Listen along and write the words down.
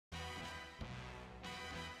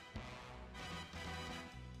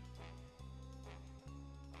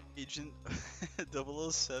Agent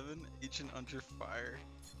 007, Agent Under Fire.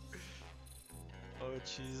 Oh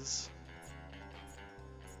jeez.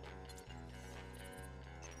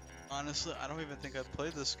 Honestly, I don't even think I've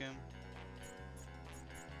played this game.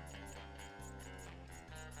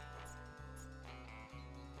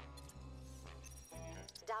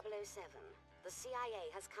 The CIA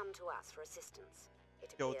has come to us for assistance.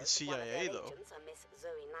 It Yo, appears the that one of CIA their though. agents, a Miss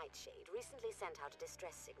Zoe Nightshade, recently sent out a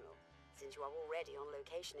distress signal. Since you are already on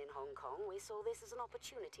location in Hong Kong, we saw this as an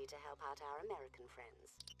opportunity to help out our American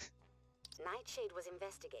friends. Nightshade was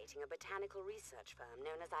investigating a botanical research firm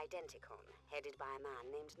known as Identicon, headed by a man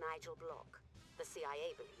named Nigel Block. The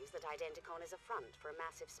CIA believes that Identicon is a front for a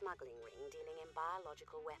massive smuggling ring dealing in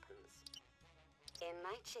biological weapons. In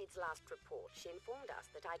Nightshade's last report, she informed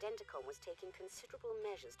us that Identicon was taking considerable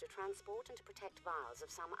measures to transport and to protect vials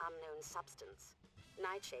of some unknown substance.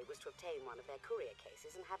 Nightshade was to obtain one of their courier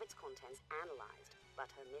cases and have its contents analyzed,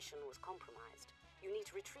 but her mission was compromised. You need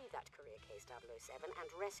to retrieve that courier case, 007, and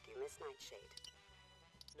rescue Miss Nightshade.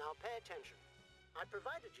 Now pay attention. I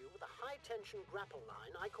provided you with a high-tension grapple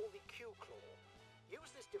line I call the Q-Claw.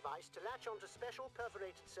 Use this device to latch onto special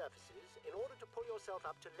perforated surfaces in order to pull yourself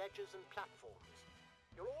up to ledges and platforms.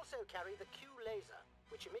 You'll also carry the Q-Laser,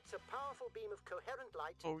 which emits a powerful beam of coherent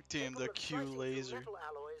light. Oh damn, the Q-Laser. Metal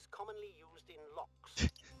alloys commonly used in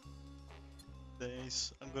locks.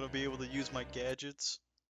 Nice. I'm gonna be able to use my gadgets,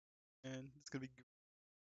 and it's gonna be.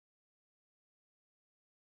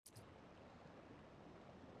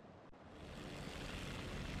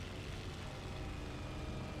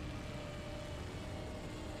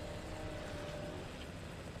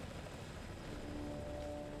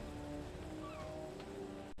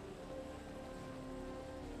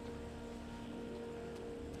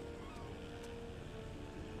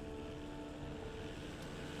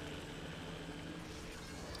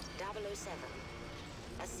 007.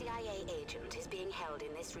 A CIA agent is being held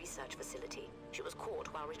in this research facility. She was caught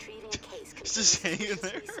while retrieving a case containing suspicious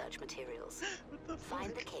research materials.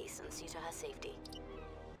 Find the case and see to her safety.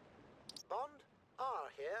 Bond,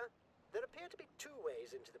 R here. There appear to be two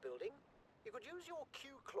ways into the building. You could use your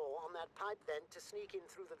Q-Claw on that pipe vent to sneak in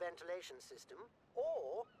through the ventilation system,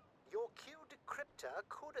 or your Q-Decryptor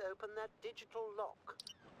could open that digital lock.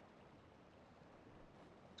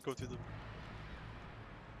 Let's go through the.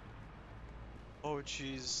 Oh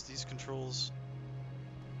jeez, these controls.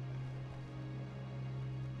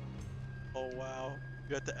 Oh wow,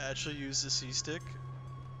 you have to actually use the C-stick.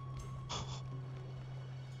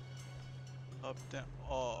 Up, down.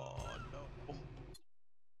 Oh no.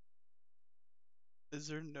 Is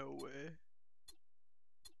there no way?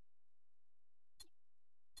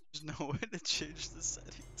 There's no way to change the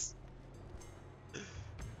settings.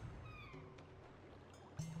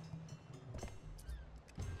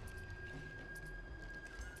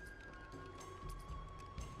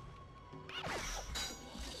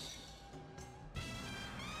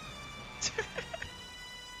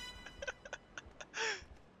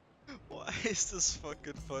 Why is this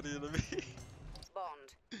fucking funny to me?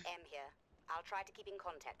 Bond, M here. I'll try to keep in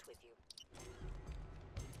contact with you.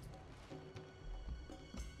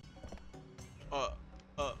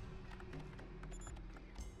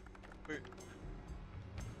 Wait.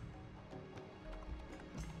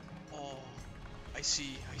 Oh, I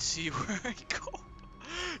see where I go.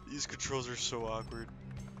 These controls are so awkward.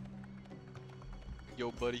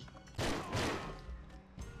 Yo, buddy.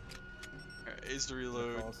 Alright, A's to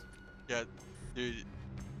reload. Controls. Yeah, dude.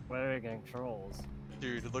 What are the controls?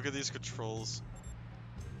 Dude, look at these controls.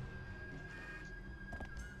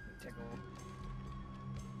 Tickle.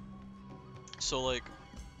 So like,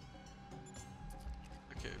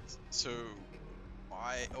 okay, so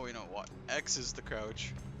Y. Oh, you know what? X is the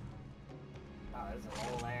crouch. Oh, this is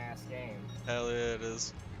an old ass game. Hell yeah, it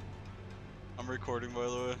is. I'm recording, by the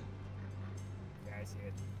way. Yeah, I see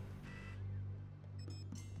it.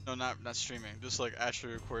 No, not streaming. Just like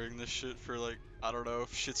actually recording this shit for like, I don't know,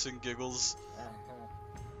 shits and giggles.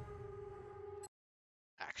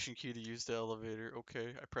 Action key to use the elevator.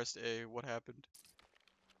 Okay, I pressed A. What happened?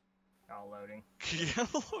 Oh, loading. Yeah,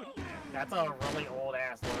 load. That's a really old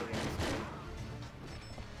ass loading screen.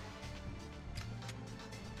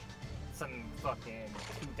 Some fucking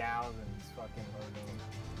 2000s fucking loading.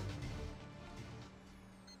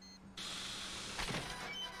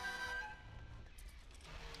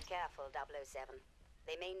 Careful, 007.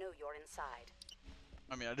 They may know you're inside.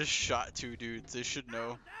 I mean, I just shot two dudes. They should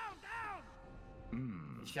know.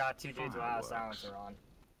 You shot two dudes without a silencer on.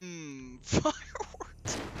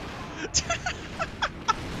 Fireworks.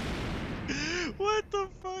 What the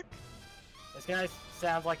fuck? This guy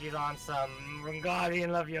sounds like he's on some Wingardium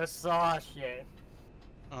Leviosa shit.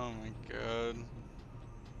 Oh my god.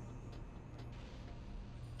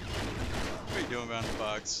 What are you doing behind the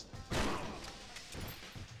box?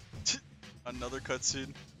 Another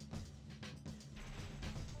cutscene.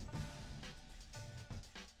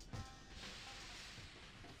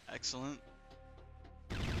 Excellent.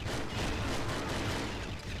 Don't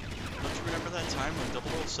you remember that time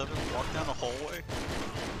when 007 walked down a hallway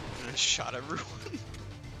and just shot everyone?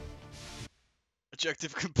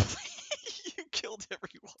 Objective complete. You killed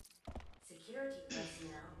everyone. Security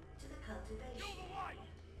personnel to the cultivation.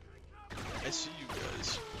 I see you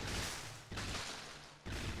guys.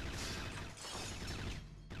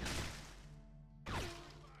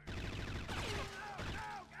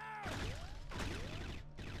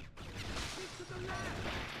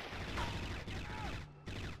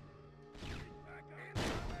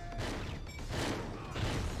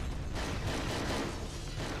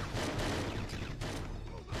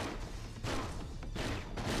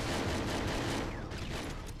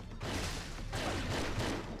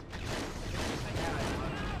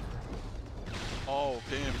 Oh,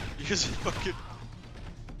 damn. You guys are fucking...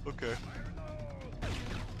 Okay.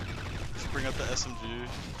 Just bring out the SMG.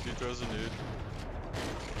 He throws a nude.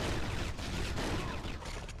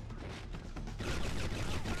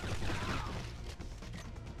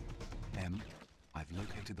 I've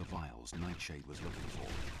located the vials Nightshade was looking for.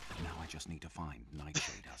 Now I just need to find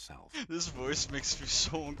Nightshade herself. This voice makes me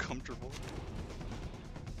so uncomfortable.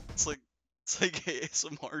 It's like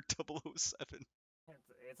ASMR 007.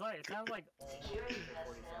 It's like, it sounds like old 47.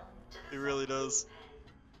 It really does.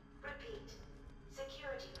 Repeat.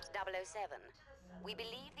 Security 007. We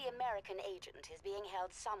believe the American agent is being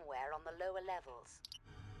held somewhere on the lower levels.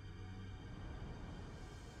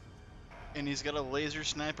 And he's got a laser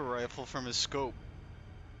sniper rifle from his scope.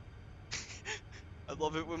 I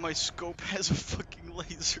love it when my scope has a fucking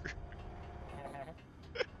laser.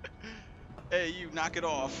 Hey, you, knock it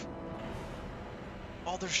off.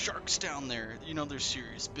 Oh, there's sharks down there. You know, they're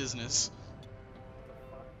serious business.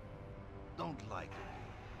 Don't like me.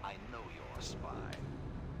 I know you're a spy.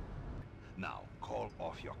 Now, call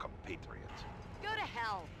off your compatriot. Go to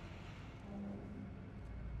hell.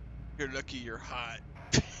 You're lucky you're hot.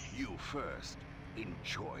 You first.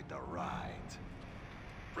 Enjoy the ride.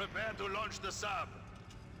 Prepare to launch the sub.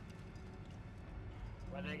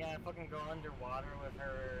 Why they gotta fucking go underwater with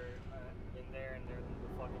her in there and the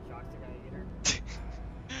fucking sharks are gonna eat her?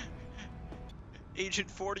 Agent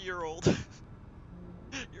 40-year-old.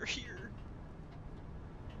 You're here.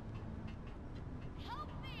 Help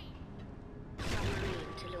me.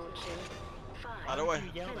 Submarine to launch in 5. How do I?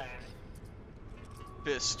 You yell at?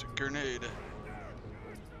 Fist, grenade.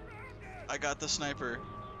 I got the sniper.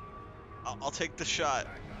 I'll take the shot.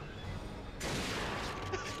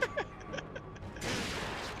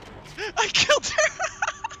 I killed her!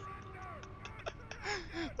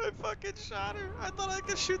 I fucking shot her. I thought I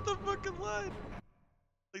could shoot the fucking line.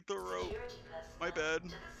 Like the rope. My bad.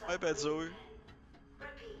 My bad, Zoe.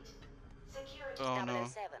 Oh no.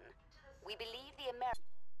 We believe the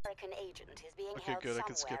American agent is being Okay, held good, I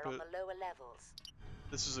can skip somewhere on it. the lower levels.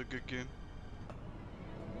 This is a good game.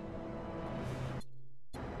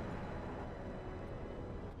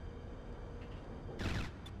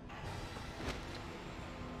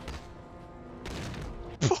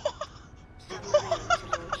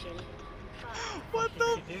 What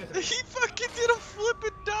the? He fucking did a flip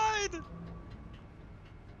and died!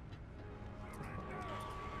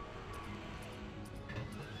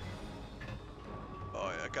 Oh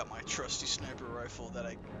yeah, I got my trusty sniper rifle that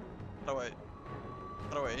I... How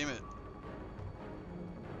do I aim it?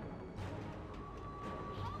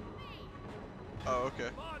 Oh, okay.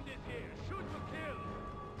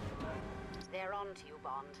 They're on to you,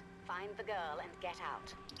 Bond. Find the girl and get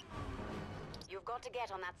out. You've got to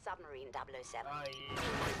get on that submarine, 007. Oh, yeah,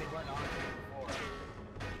 they weren't on it before.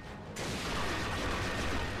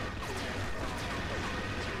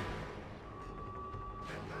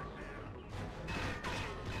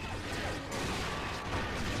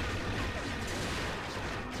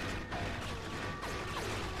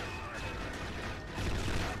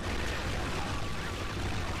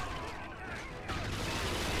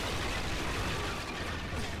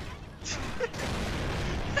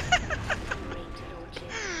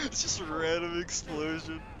 It's just a random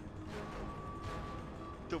explosion.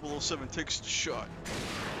 007 takes the shot.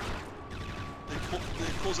 Then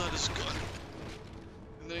he pulls out his gun.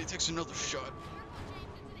 And then he takes another shot.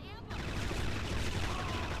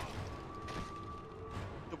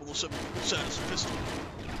 007 pulls out his pistol.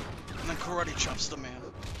 And then karate chops the man.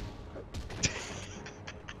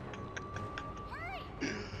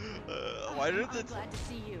 Why did I'm the... glad to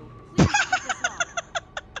see you. Please keep this locked.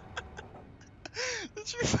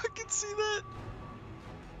 see that?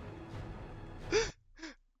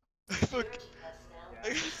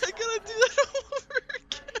 I gotta do that all over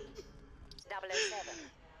again. 007.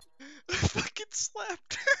 I fucking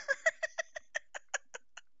slapped her.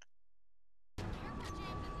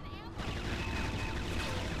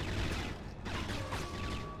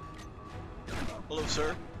 Hello,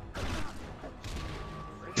 sir.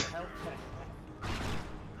 Where the hell?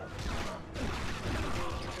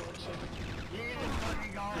 You're gonna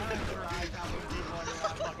fucking go around and drive down these people under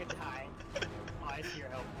that fucking time. Oh, I see your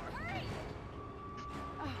help mark. Hurry!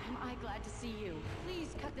 Oh, am I glad to see you. Please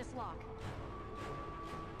cut this lock.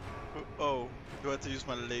 Oh, do I have to use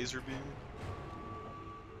my laser beam?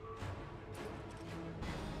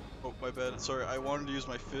 Oh, my bad. Sorry, I wanted to use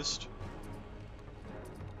my fist.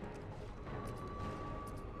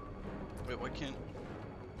 Wait, why can't...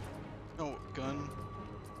 No, gun.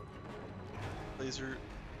 Laser.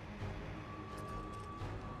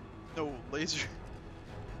 No, laser.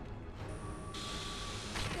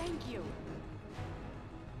 Thank you.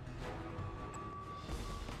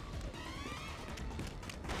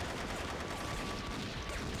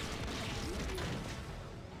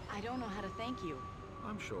 I don't know how to thank you.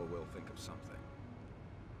 I'm sure we'll think of something.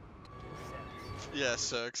 Yeah,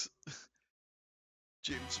 sucks.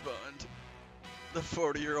 James Bond. The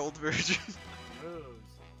 40-year-old version.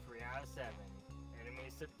 Moves. 3 out of 7. Enemy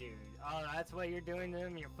subdued. Oh, that's what you're doing to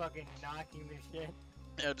them? You're fucking knocking the shit?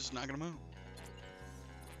 Yeah, just knocking them out.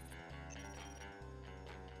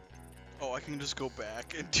 Oh, I can just go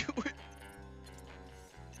back and do it.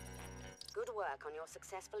 Good work on your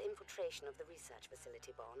successful infiltration of the research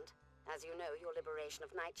facility, Bond. As you know, your liberation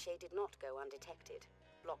of Nightshade did not go undetected.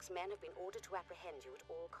 Block's men have been ordered to apprehend you at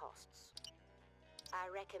all costs. I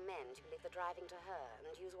recommend you leave the driving to her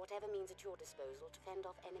and use whatever means at your disposal to fend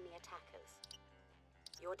off enemy attackers.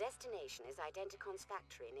 Your destination is Identicon's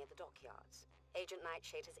factory near the dockyards. Agent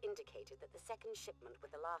Nightshade has indicated that the second shipment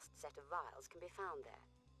with the last set of vials can be found there.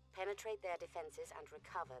 Penetrate their defenses and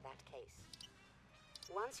recover that case.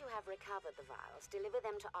 Once you have recovered the vials, deliver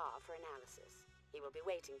them to R for analysis. He will be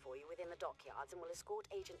waiting for you within the dockyards and will escort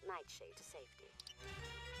Agent Nightshade to safety.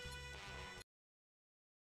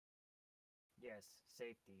 Yes,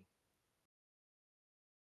 safety.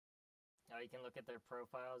 Now you can look at their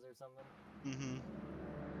profiles or something? Mm-hmm.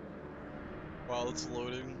 While it's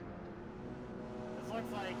loading. This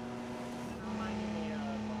looks like... It's reminding me of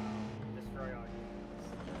Destroy All Humans.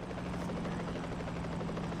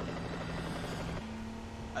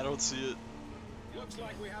 I don't see it. Looks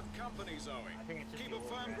like we have company, Zoe. I think it's just Keep the a old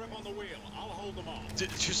firm grip on the wheel. I'll hold them off.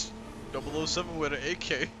 Just 007 with an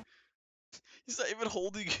AK. He's not even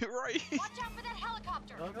holding it right. Watch out for that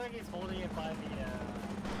helicopter! It looks like he's holding it by the,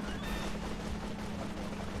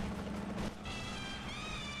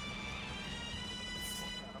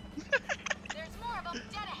 There's more of them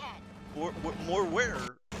dead ahead! More where?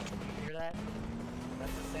 You hear that?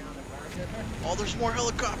 That's the sound of America. Oh, there's more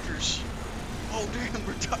helicopters. Oh damn,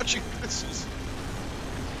 we're dodging missiles.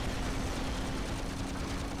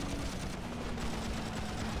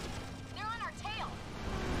 They're on our tail!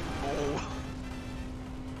 Oh.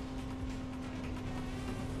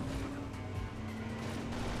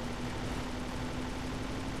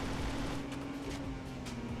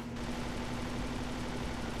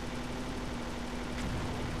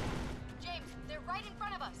 James, they're right in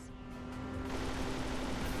front of us!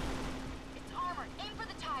 It's armored. Aim for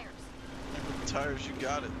the tires! Aim for the tires, you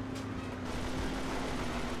got it.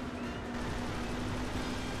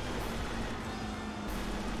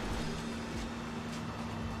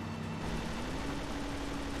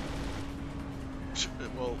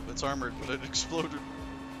 Well, it's armored, but it exploded.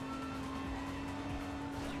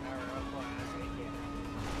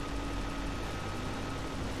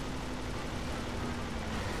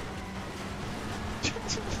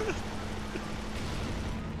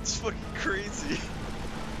 It's fucking crazy.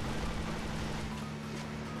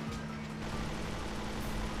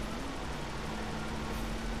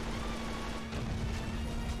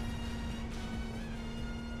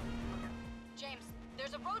 James,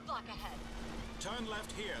 there's a roadblock ahead. Turn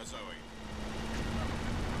left here, Zoe.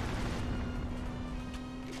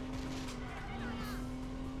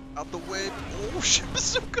 Out the way. Oh shit, it's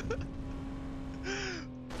so good.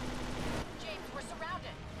 James, we're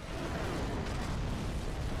surrounded.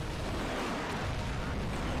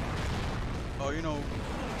 Oh, you know,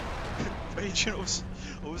 Agent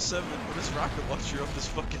 07 put his rocket launcher up his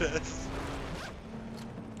fucking ass.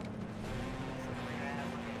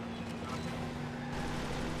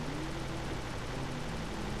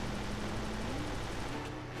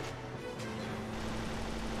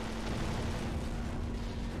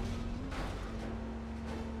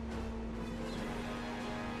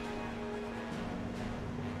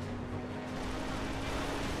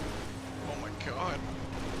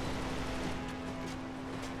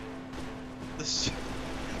 This,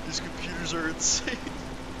 these computers are insane.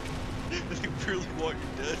 They really want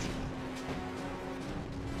you dead.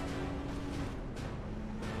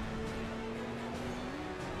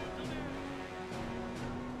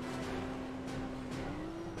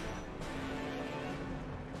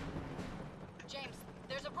 James,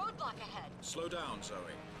 there's a roadblock ahead. Slow down, Zoe.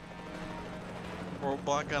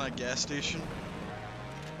 Roadblock on a gas station?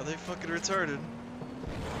 Are they fucking retarded?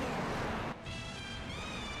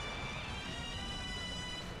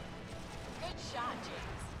 Good shot,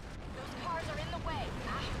 James. Those cars are in the way.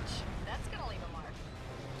 Ouch. That's gonna leave a mark.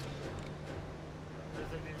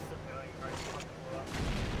 There's a new civilian car just fucking blew up.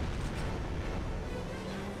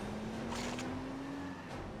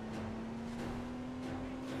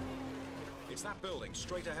 It's that building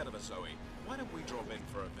straight ahead of us, Zoe. Why don't we drop in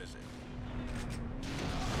for a visit?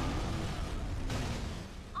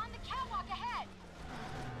 On the catwalk ahead.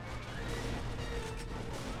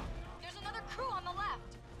 There's another crew on the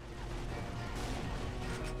left.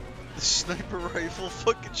 The sniper rifle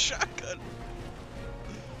fucking shotgun.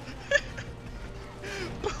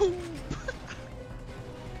 Boom.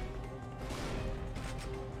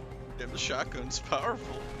 Damn, the shotgun's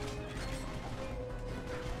powerful.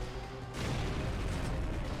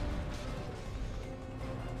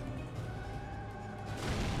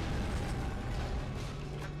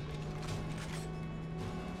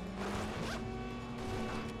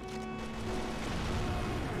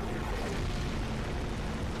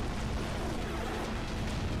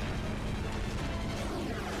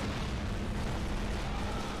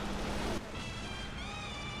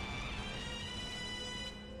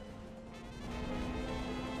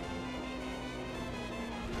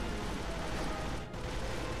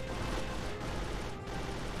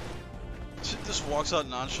 Just walks out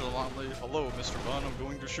nonchalantly. Hello, Mr. Bond, I'm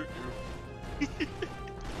going to shoot you.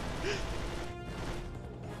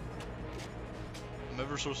 I'm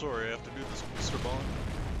ever so sorry I have to do this, Mr. Bond.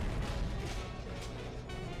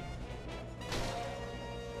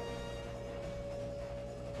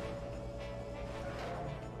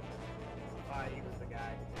 Ah, he was the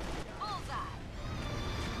guy. Bullseye.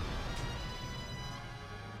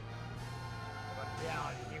 But in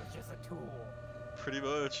reality, he was just a tool. Pretty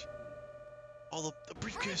much. Oh, the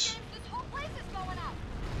briefcase. Hurry, this whole place is going up.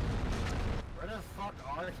 Where the fuck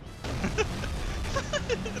are you?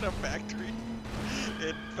 In a factory.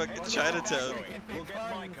 In fucking What the Chinatown. fuck? Big We'll get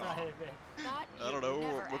car my inside car. of it. Thought I don't you'd know,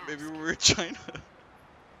 never maybe ask. we were in China.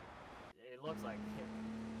 It looks like it.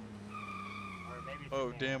 Or maybe it's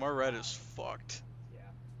Oh Japan. damn, our ride is fucked. Yeah.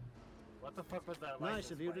 What the fuck was that Nice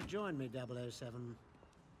license of you to plate? join me, 007.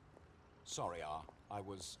 Sorry, R. I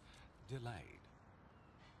was delayed.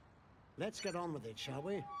 Let's get on with it, shall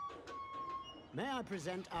we? May I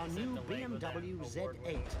present our Is it new delayed with that BMW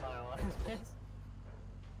award-winning Z8, smile on his face?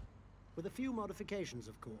 with a few modifications,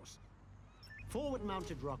 of course.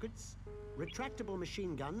 Forward-mounted rockets, retractable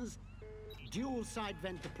machine guns, dual side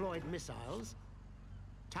vent deployed missiles,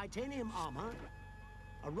 titanium armor,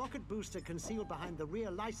 a rocket booster concealed behind the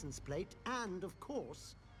rear license plate, and, of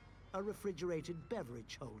course, a refrigerated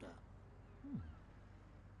beverage holder.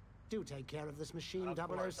 Do take care of this machine, Of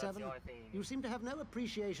course, that's the 007. only thing you need. You seem to have no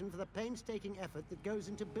appreciation for the painstaking effort that goes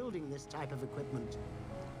into building this type of equipment.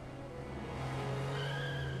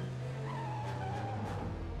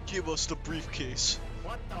 Give us the briefcase.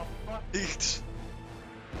 What the fuck? Eat.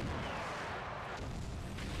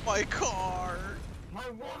 My car. My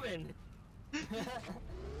woman!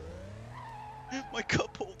 My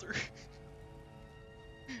cup holder.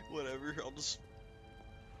 Whatever, I'll just...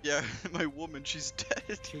 Yeah, my woman, she's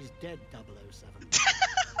dead. She's dead, 007.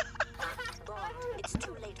 Bond, it's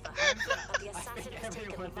too late for her, but the I assassin think has taken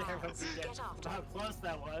the everyone there vials. was dead. Get after How him. close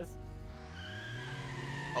that was.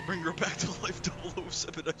 I'll bring her back to life,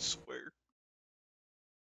 007, I swear.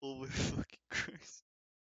 Oh my fucking Christ.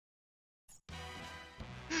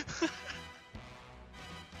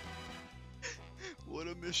 What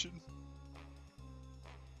a mission.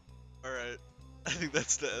 Alright, I think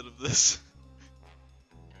that's the end of this.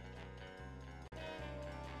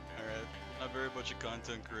 Alright, not very much a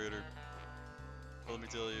content creator. But let me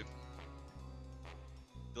tell you.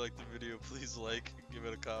 If you like the video, please like, give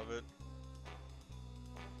it a comment.